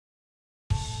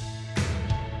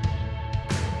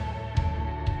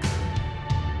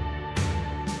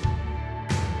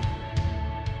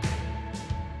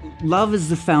Love is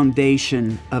the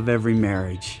foundation of every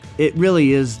marriage. It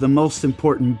really is the most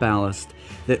important ballast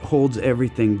that holds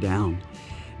everything down.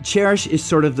 Cherish is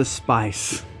sort of the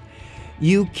spice.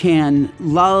 You can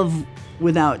love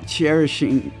without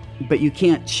cherishing, but you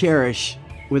can't cherish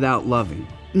without loving.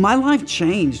 My life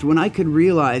changed when I could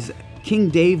realize King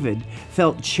David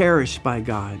felt cherished by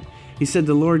God. He said,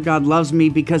 "The Lord God loves me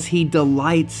because he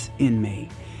delights in me."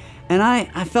 And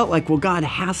I felt like, well, God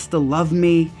has to love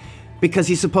me because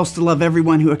he's supposed to love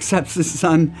everyone who accepts his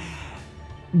son.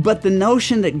 But the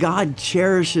notion that God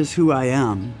cherishes who I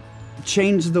am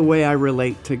changed the way I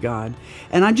relate to God.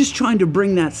 And I'm just trying to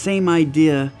bring that same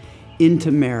idea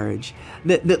into marriage,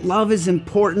 that love is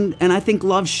important, and I think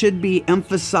love should be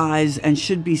emphasized and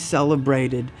should be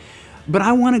celebrated. But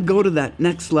I want to go to that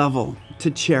next level, to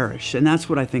cherish, and that's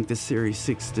what I think this series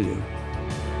seeks to do.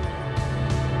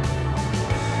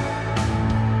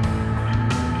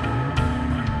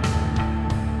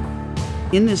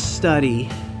 In this study,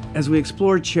 as we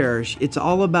explore Cherish, it's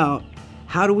all about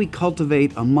how do we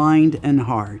cultivate a mind and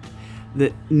heart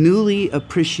that newly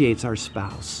appreciates our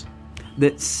spouse,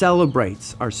 that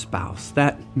celebrates our spouse,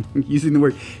 that, using the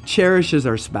word, cherishes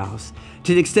our spouse,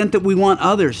 to the extent that we want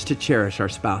others to cherish our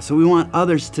spouse, so we want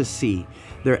others to see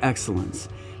their excellence.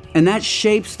 And that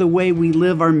shapes the way we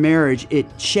live our marriage. It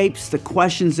shapes the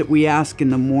questions that we ask in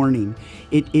the morning.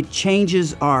 It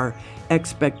changes our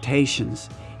expectations.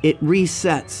 It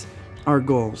resets our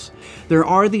goals. There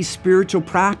are these spiritual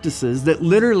practices that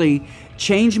literally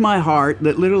change my heart,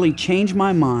 that literally change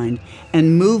my mind,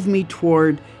 and move me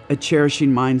toward a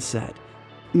cherishing mindset.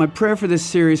 My prayer for this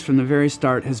series from the very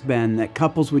start has been that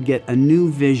couples would get a new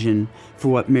vision for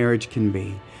what marriage can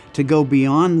be, to go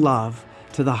beyond love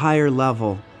to the higher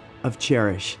level of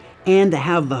cherish, and to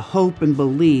have the hope and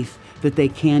belief that they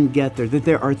can get there, that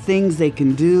there are things they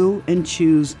can do and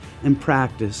choose and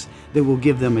practice that will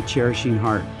give them a cherishing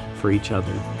heart for each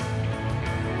other.